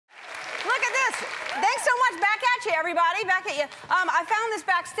Thanks so much. Back at you, everybody. Back at you. I found this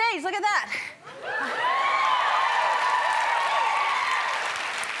backstage. Look at that.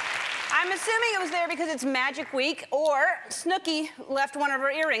 I'm assuming it was there because it's Magic Week, or Snooki left one of her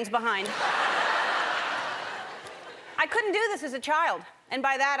earrings behind. I couldn't do this as a child. And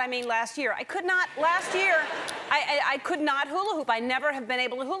by that, I mean last year. I could not, last year, I could not hula hoop. I never have been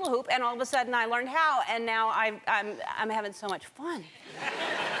able to hula hoop, and all of a sudden I learned how, and now I'm having so much fun.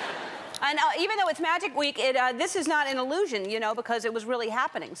 And even though it's Magic Week, this is not an illusion, you know, because it was really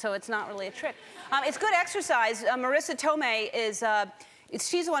happening, so it's not really a trick. It's good exercise. Marissa Tomei is,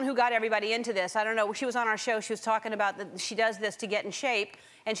 she's the one who got everybody into this. I don't know, she was on our show, she was talking about that she does this to get in shape,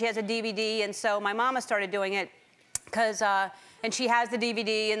 and she has a DVD, and so my mama started doing it, because, and she has the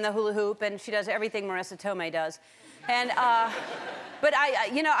DVD and the hula hoop, and she does everything Marissa Tomei does. And, but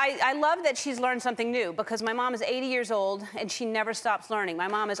I love that she's learned something new, because my mom is 80 years old, and she never stops learning. My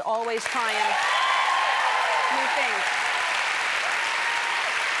mom is always trying new things.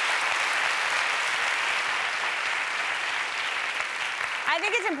 I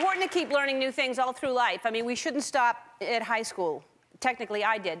think it's important to keep learning new things all through life. I mean, we shouldn't stop at high school. Technically,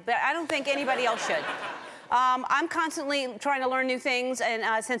 I did, but I don't think anybody else should. I'm constantly trying to learn new things,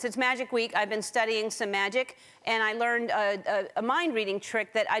 and since it's Magic Week, I've been studying some magic, and I learned a mind-reading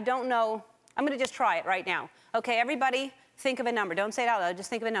trick that I don't know. I'm going to just try it right now. Okay, everybody, think of a number. Don't say it out loud, just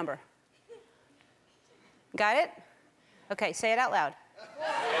think of a number. Got it? Okay, say it out loud.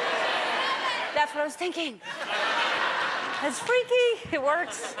 That's what I was thinking. That's freaky. It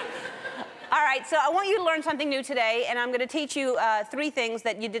works. All right, so I want you to learn something new today, and I'm going to teach you 3 things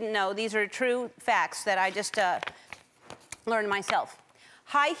that you didn't know. These are true facts that I just learned myself.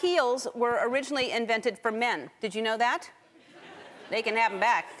 High heels were originally invented for men. Did you know that? They can have them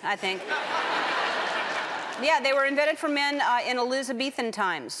back, I think. Yeah, they were invented for men in Elizabethan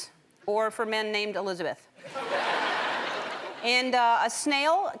times, or for men named Elizabeth. And a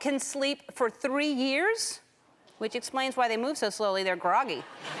snail can sleep for 3 years, which explains why they move so slowly. They're groggy.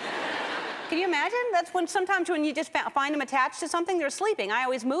 Can you imagine? That's when sometimes when you just find them attached to something, they're sleeping. I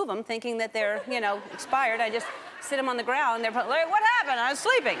always move them thinking that they're, you know, expired. I just sit them on the ground. They're like, what happened? I was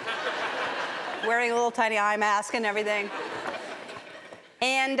sleeping. Wearing a little tiny eye mask and everything.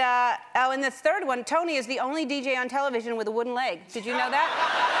 And, oh, and the third one, Tony is the only DJ on television with a wooden leg. Did you know that?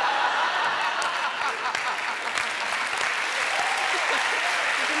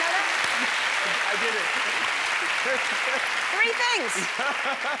 Did you know that? I did it. 3 things.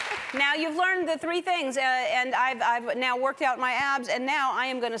 Now, you've learned the 3 things, and I've now worked out my abs, and now I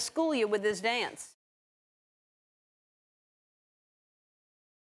am going to school you with this dance.